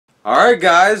Alright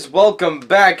guys, welcome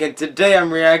back, and today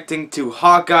I'm reacting to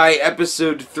Hawkeye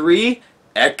Episode 3,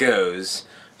 Echoes.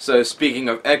 So speaking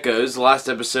of Echoes, last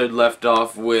episode left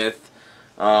off with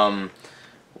the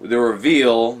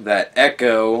reveal that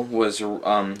Echo was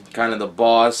kind of the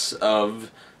boss of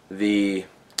the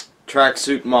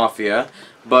Tracksuit Mafia,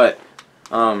 but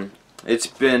it's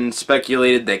been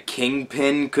speculated that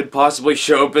Kingpin could possibly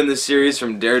show up in the series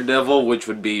from Daredevil, which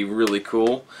would be really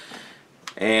cool.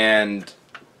 And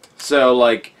so,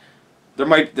 like,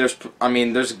 there's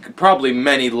probably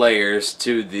many layers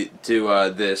to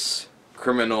this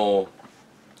criminal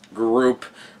group.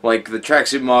 Like, the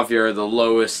Tracksuit Mafia are the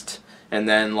lowest, and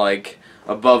then, like,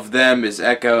 above them is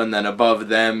Echo, and then above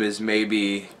them is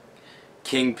maybe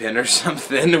Kingpin or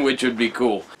something, which would be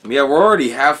cool. Yeah, we're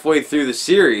already halfway through the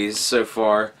series so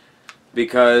far,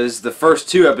 because the first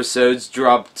two episodes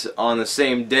dropped on the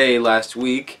same day last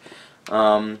week.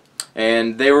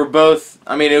 And they were both,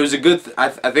 it was a good, I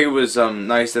think it was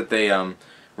nice that they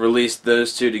released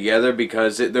those two together,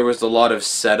 because there was a lot of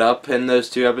setup in those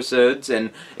two episodes,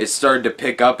 and it started to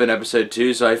pick up in episode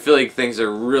 2, so I feel like things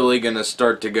are really going to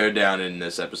start to go down in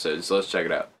this episode, so let's check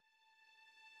it out.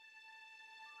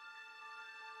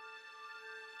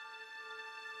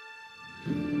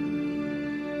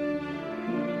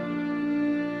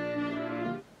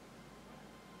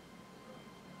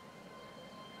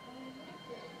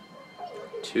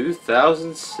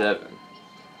 "2007.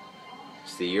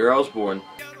 It's the year I was born.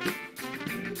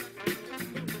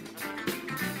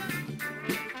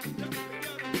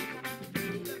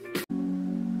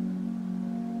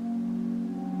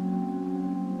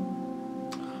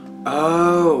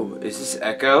 Oh, is this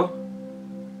Echo?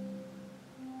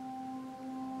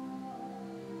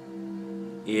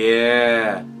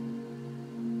 Yeah,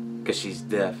 'cause she's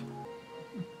deaf.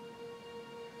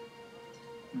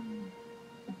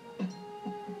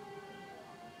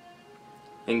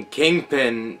 And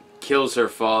Kingpin kills her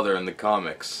father in the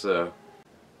comics, so...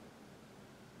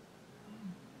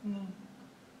 Well,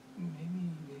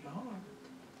 maybe they are,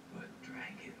 but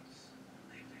dragons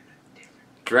live in a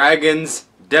different... Dragons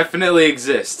definitely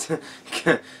exist.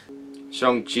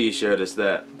 Shang-Chi showed us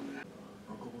that.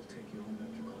 Uncle will take you home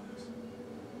after class.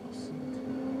 I'll see you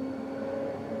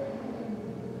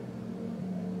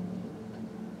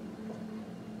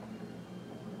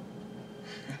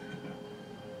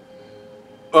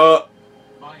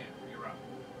Maya, you're up.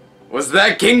 Was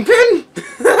that Kingpin?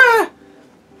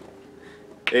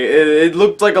 it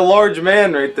looked like a large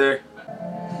man right there.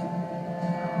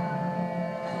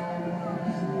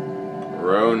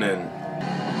 Ronin.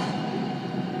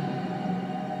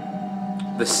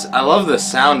 I love the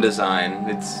sound design.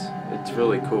 It's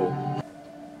really cool.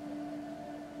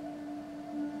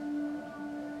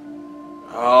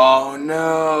 Oh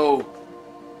no.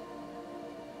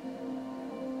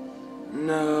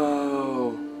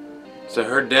 No. So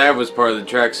her dad was part of the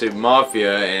Tracksuit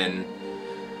Mafia, and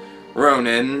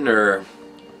Ronin, or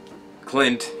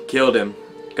Clint, killed him.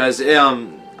 Because,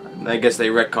 I guess they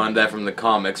retconned that from the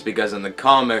comics, because in the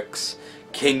comics,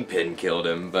 Kingpin killed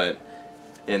him, but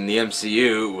in the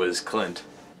MCU, it was Clint.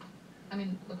 I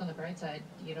mean, look on the bright side.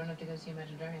 You don't have to go see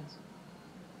Imagine Dragons.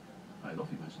 I love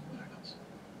Imagine Dragons.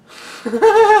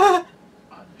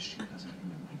 She doesn't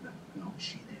even like that. No,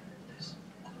 she did this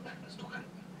on purpose to help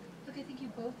me. Look, I think you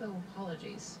both owe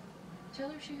apologies. Tell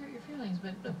her she hurt your feelings,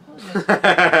 but apologize for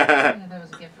that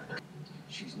was a gift for her.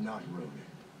 She's not ruined.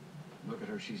 Look at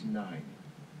her, she's 9.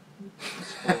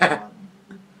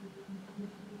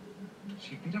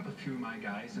 She beat up a few of my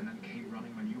guys and then came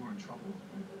running when you were in trouble.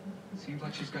 It seems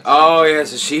like she's got... Oh yeah,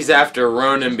 so she's after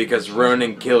Ronin because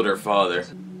Ronin killed her father.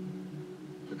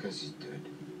 Because he's dead.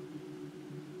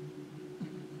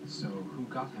 So who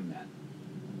got him then?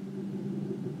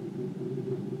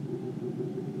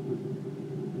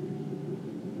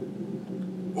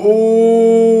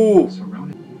 Ooh! So Ronan...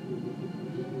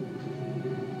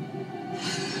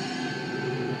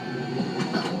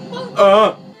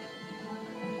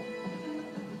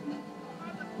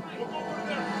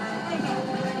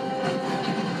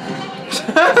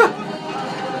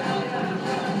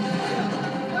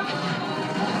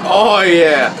 Oh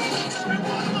yeah!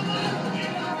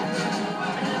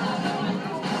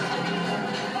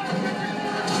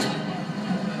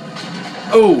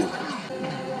 Oh!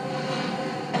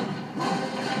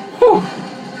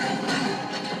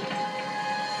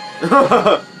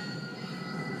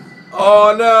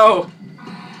 Oh no!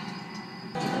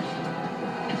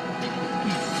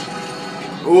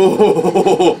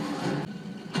 Oh!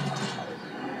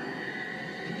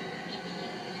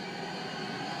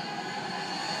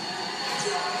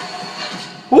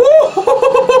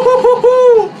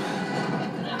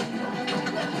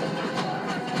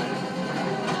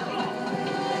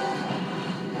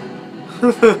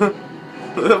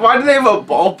 Why do they have a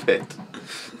ball pit?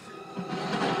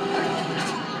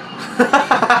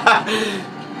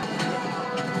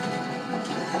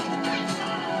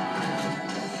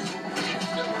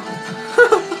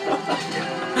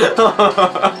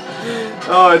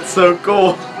 Oh, it's so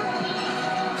cool.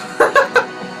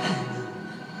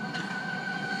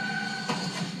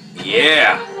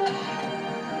 Yeah.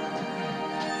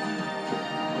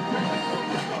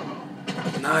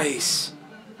 Nice.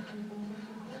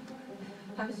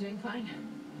 I was doing fine.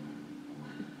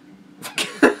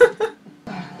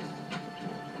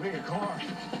 Bring a car.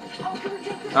 Oh, can we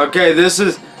take this? Okay, this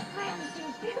is... Man, this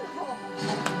thing's beautiful.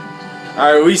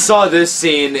 Alright, we saw this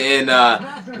scene in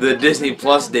the Disney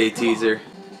Plus Day teaser.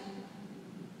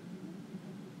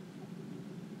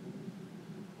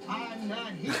 I'm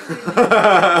not here.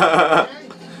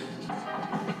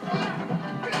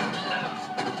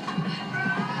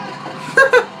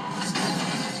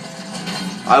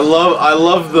 I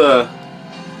love the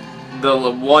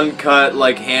one cut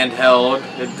like handheld.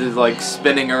 It is like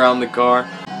spinning around the car.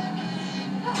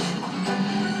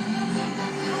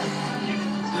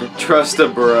 Trust a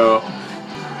bro.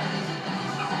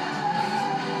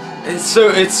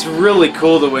 It's really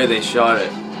cool the way they shot it.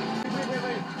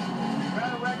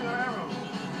 Grab a regular arrow.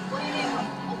 What do you mean?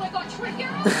 Oh my god, trick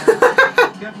arrow?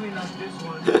 Definitely not this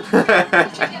one. Get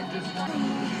this one.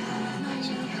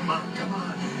 Come on, come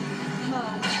on.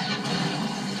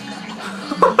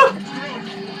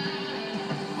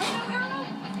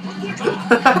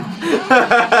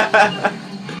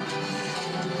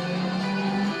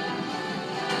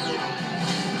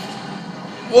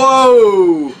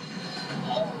 Whoa!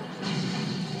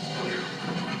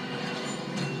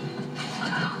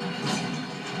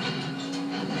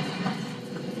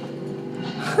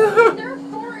 There are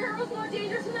 4 arrows more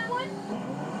dangerous than that one?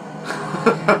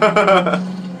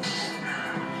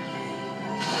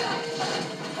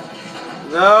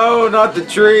 No, not the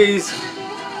trees.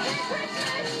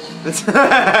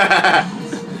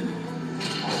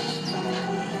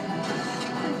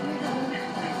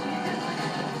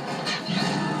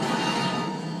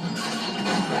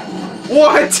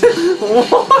 What?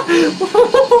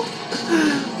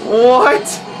 What?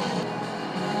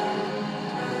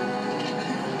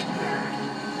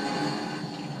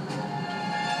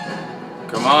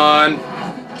 Come on.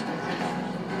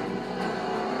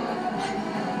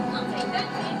 I'll take that,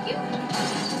 thank you.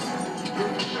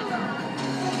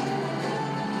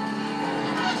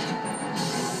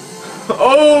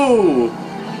 Oh!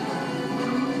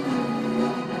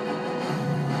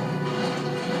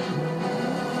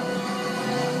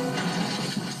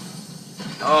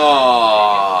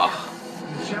 Oh.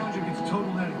 The challenger gets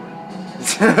total anyway.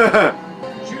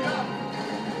 Shoot up.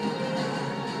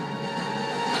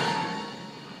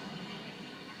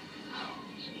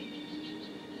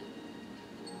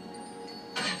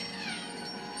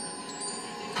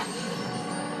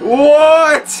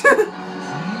 What?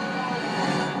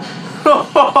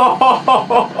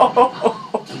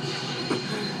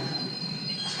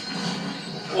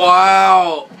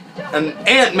 Wow. An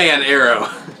Ant-Man arrow.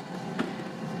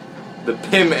 The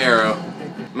Pym arrow.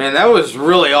 Man, that was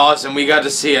really awesome. We got to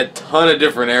see a ton of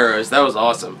different arrows. That was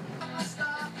awesome.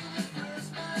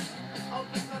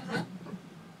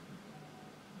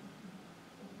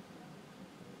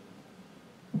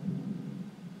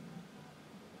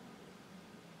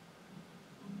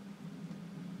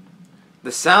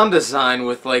 The sound design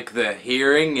with like the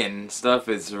hearing and stuff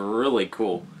is really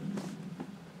cool.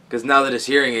 Because now that his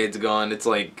hearing aid's gone, it's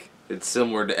like, it's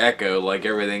similar to Echo, like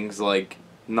everything's like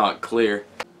not clear.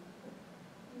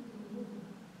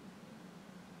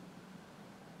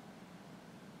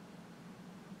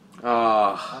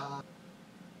 Ah.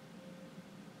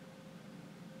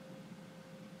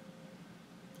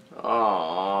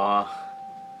 Aww.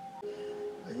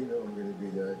 You know I'm gonna be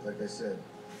there, like I said,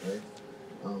 right?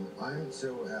 I'm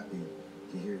so happy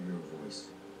to hear your voice.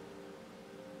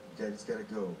 Daddy's gotta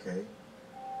go, okay?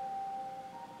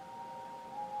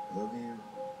 I love you.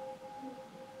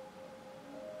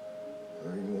 I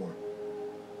love you more.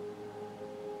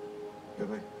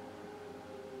 Bye-bye.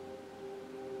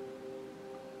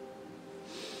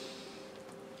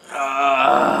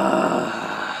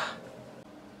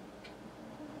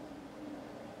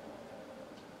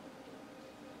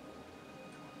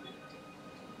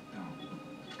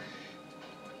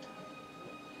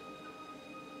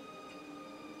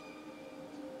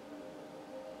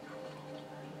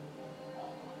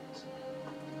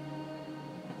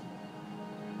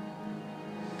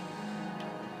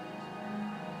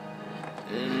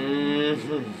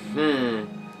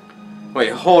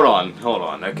 Wait, hold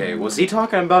on. Okay, was he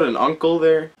talking about an uncle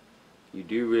there? You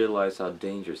do realize how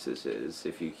dangerous this is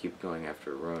if you keep going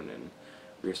after Ronan.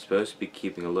 You're supposed to be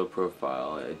keeping a low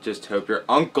profile. I just hope your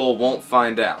uncle won't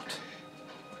find out.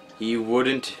 He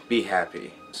wouldn't be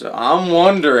happy. So I'm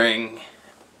wondering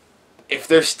if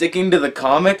they're sticking to the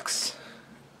comics.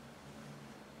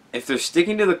 If they're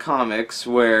sticking to the comics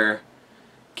where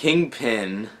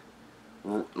Kingpin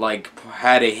like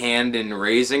had a hand in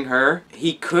raising her,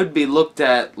 he could be looked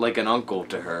at like an uncle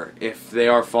to her if they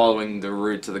are following the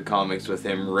roots of the comics with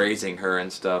him raising her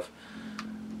and stuff.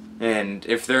 And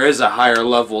if there is a higher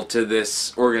level to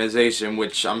this organization,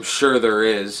 which I'm sure there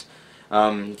is,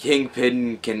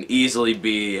 Kingpin can easily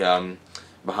be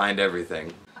behind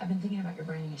everything. I've been thinking about your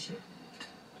branding issue.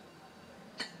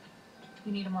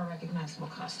 You need a more recognizable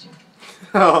costume.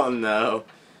 Oh no.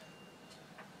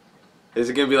 Is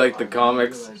it gonna be like the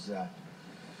comics? I realized that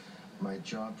my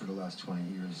job for the last 20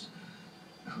 years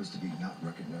was to be not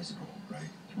recognizable, right?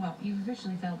 Well, you've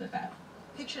officially failed at that.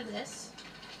 Picture this.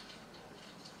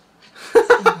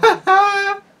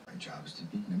 My job is to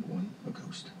be, number one, a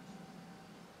ghost.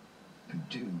 And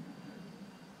two,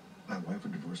 my wife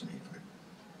would divorce me if I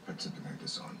put something like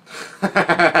this on.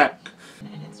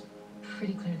 And it's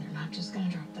pretty clear they're not just gonna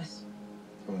drop this.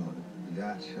 Well,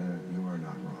 that, you are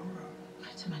not wrong, Rob.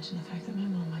 Not to mention the fact that my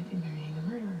mom might be marrying a And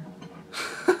murderer.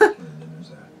 then there's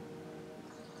that.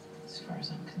 As far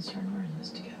as I'm concerned, we're in this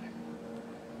together.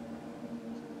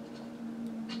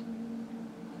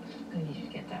 I need you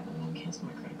to get that one. Mom cancel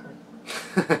my credit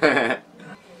card.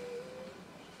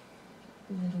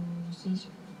 Little Caesar.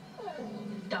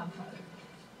 Dogfather.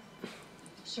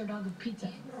 Sir Dog of Pizza.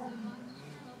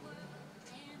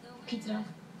 Pizza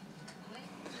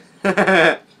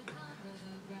Dog.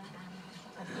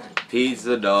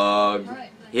 Pizza Dog.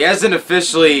 He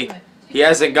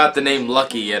hasn't got the name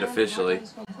Lucky yet officially.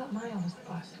 I thought Maya was the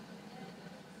boss.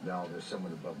 Now there's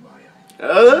someone above Maya.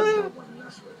 Uh?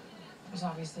 There's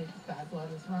obviously bad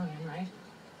blood with Ronan, right?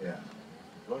 Yeah.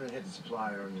 Ronan hit the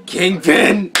supplier and...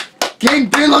 Kingpin!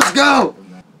 Kingpin, let's go!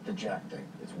 The Jack thing,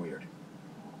 it's weird.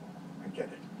 I get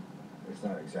it. It's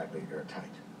not exactly airtight.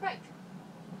 Right.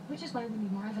 Which is why we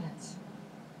need more evidence.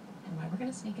 And why we're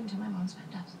gonna sneak into my mom's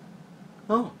penthouse.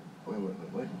 Oh.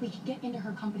 Wait. We can get into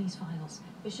her company's files.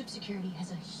 Bishop Security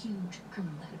has a huge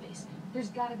criminal database. There's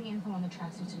gotta be info on the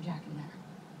tracksuits and Jack in there.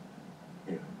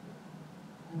 Yeah.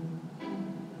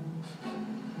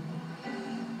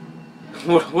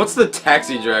 What's the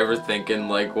taxi driver thinking?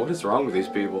 Like, what is wrong with these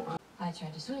people? I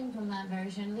tried to swing from that very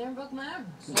chandelier and broke my arm.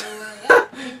 So, yeah,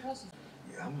 pretty impressive.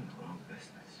 Yeah, I'm in the wrong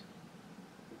business.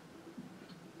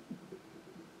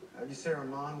 How'd you say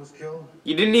Armand was killed?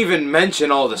 You didn't even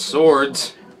mention all the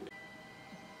swords.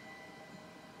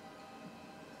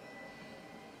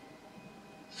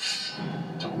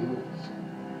 Don't move.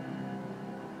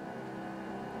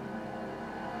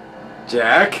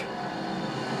 Jack?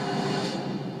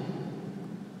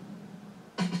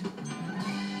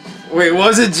 Wait,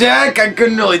 was it Jack? I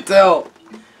couldn't really tell.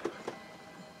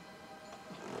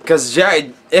 Because Jack,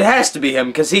 it has to be him,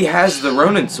 because he has the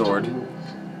Ronin sword.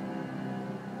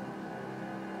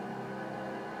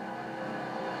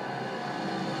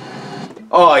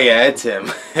 Oh yeah, it's him.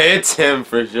 It's him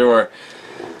for sure.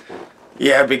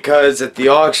 Yeah, because at the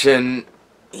auction,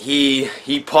 he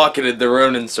pocketed the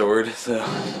Ronin sword, so...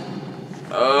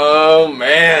 Oh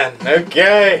man,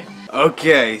 okay.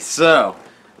 Okay, so...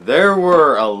 There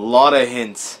were a lot of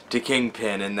hints to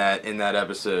Kingpin in that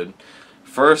episode.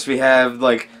 First we have,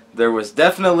 like, there was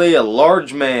definitely a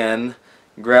large man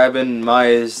grabbing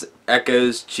Maya's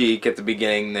Echo's cheek at the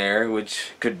beginning there,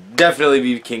 which could definitely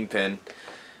be Kingpin.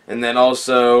 And then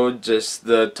also just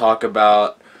the talk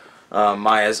about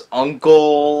Maya's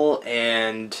uncle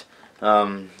and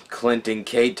Clint and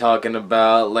Kate talking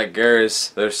about, like,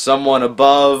 there's someone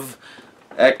above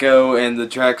Echo and the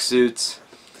tracksuits.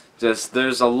 Just,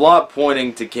 there's a lot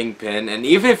pointing to Kingpin, and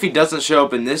even if he doesn't show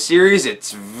up in this series,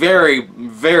 it's very,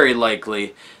 very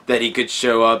likely that he could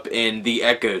show up in the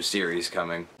Echo series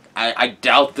coming. I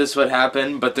doubt this would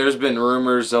happen, but there's been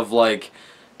rumors of, like,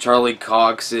 Charlie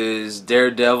Cox's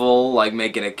Daredevil, like,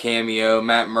 making a cameo,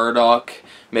 Matt Murdock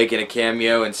making a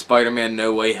cameo, and Spider-Man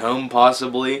No Way Home,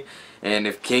 possibly. And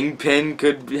if Kingpin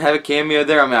could have a cameo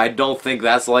there, I mean, I don't think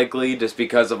that's likely, just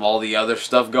because of all the other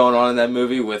stuff going on in that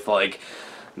movie with, like,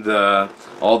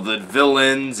 all the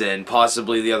villains and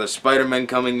possibly the other Spider-Men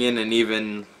coming in, and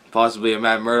even possibly a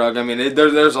Matt Murdock. I mean,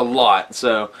 there's a lot.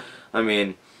 So, I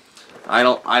mean, I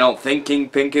don't think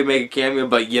Kingpin could make a cameo,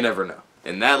 but you never know.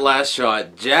 In that last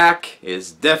shot, Jack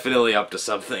is definitely up to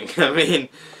something. I mean,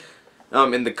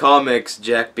 in the comics,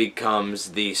 Jack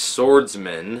becomes the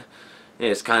swordsman.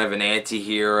 He's kind of an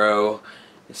anti-hero,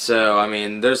 So, I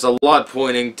mean, there's a lot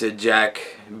pointing to Jack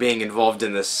being involved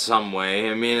in this some way.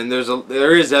 I mean, and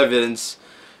there is evidence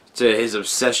to his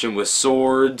obsession with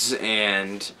swords,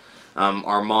 and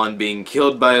Armand being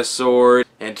killed by a sword,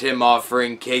 and him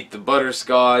offering Kate the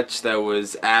butterscotch that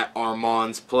was at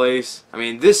Armand's place. I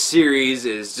mean, this series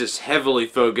is just heavily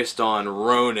focused on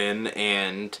Ronan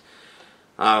and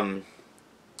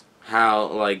how,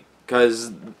 like,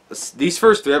 because these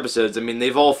first 3 episodes, I mean,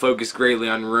 they've all focused greatly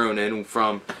on Ronan.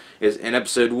 In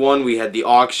episode 1, we had the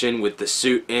auction with the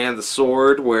suit and the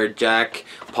sword, where Jack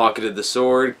pocketed the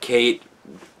sword, Kate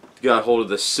got hold of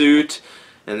the suit,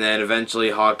 and then eventually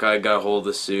Hawkeye got hold of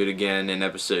the suit again in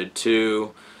episode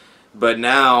 2. But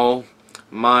now,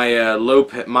 Maya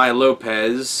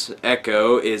Lopez,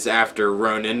 Echo, is after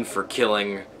Ronan for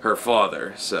killing her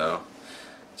father. So,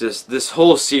 just this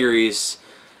whole series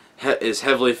is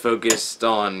heavily focused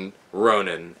on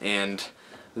Ronan and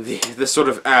the sort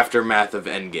of aftermath of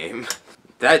Endgame.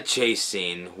 That chase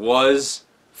scene was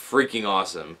freaking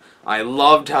awesome. I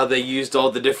loved how they used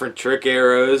all the different trick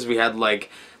arrows. We had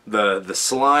like the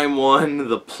slime one,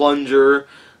 the plunger,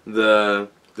 there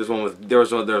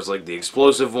was like the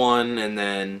explosive one, and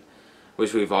then,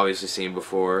 which we've obviously seen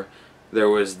before, there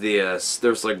was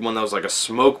like one that was like a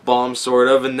smoke bomb sort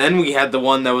of, and then we had the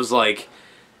one that was like,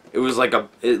 it used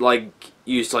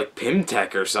like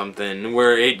Pimtech or something,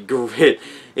 where it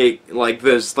like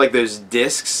those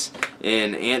discs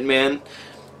in Ant-Man,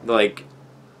 like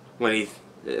when he,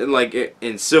 like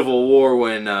in Civil War,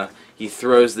 when he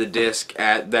throws the disc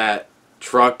at that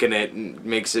truck and it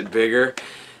makes it bigger.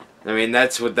 I mean,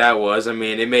 that's what that was. I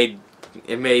mean, it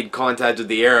made contact with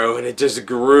the arrow and it just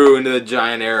grew into the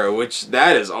giant arrow, which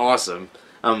that is awesome.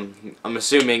 I'm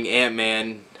assuming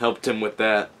Ant-Man helped him with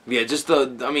that. Yeah, just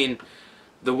I mean,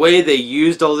 the way they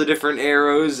used all the different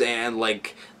arrows and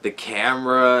like the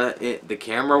camera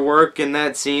work in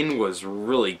that scene was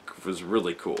really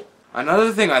cool.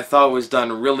 Another thing I thought was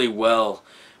done really well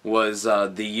was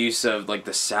the use of like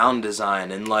the sound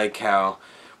design, and like how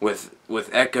with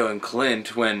Echo and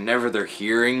Clint, whenever their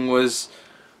hearing was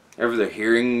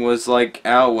like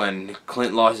out, when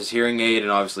Clint lost his hearing aid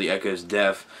and obviously Echo's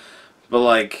deaf, but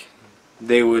like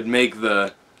they would make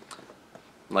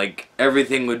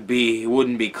everything wouldn't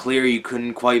be clear, you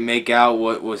couldn't quite make out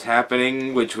what was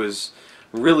happening, which was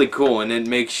really cool, and it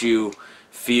makes you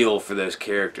feel for those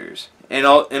characters. And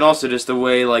also just the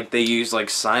way like they use like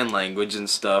sign language and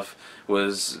stuff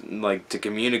was like to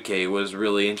communicate was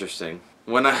really interesting.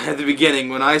 At the beginning,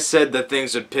 when I said that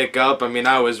things would pick up, I mean,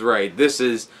 I was right. This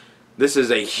is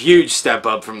a huge step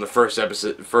up from the first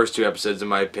 2 episodes in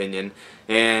my opinion,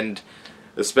 and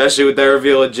especially with that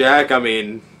reveal of Jack. I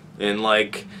mean, and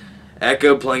like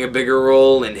Echo playing a bigger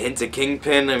role, and hints of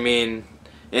Kingpin. I mean,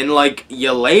 and like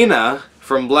Yelena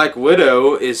from Black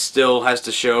Widow still has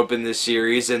to show up in this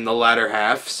series in the latter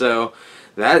half, so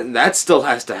that still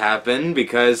has to happen,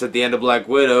 because at the end of Black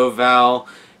Widow, Val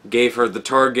gave her the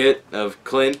target of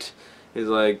Clint. He's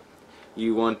like,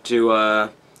 you want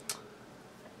to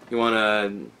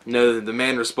know the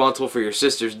man responsible for your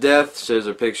sister's death? Shows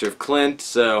a picture of Clint.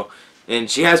 So, and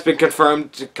she has been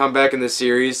confirmed to come back in the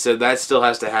series, so that still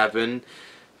has to happen.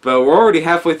 But we're already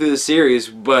halfway through the series,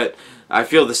 but I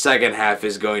feel the second half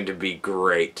is going to be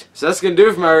great. So that's going to do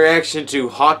it for my reaction to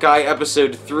Hawkeye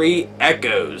Episode 3,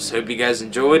 Echoes. Hope you guys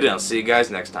enjoyed, and I'll see you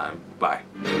guys next time. Bye.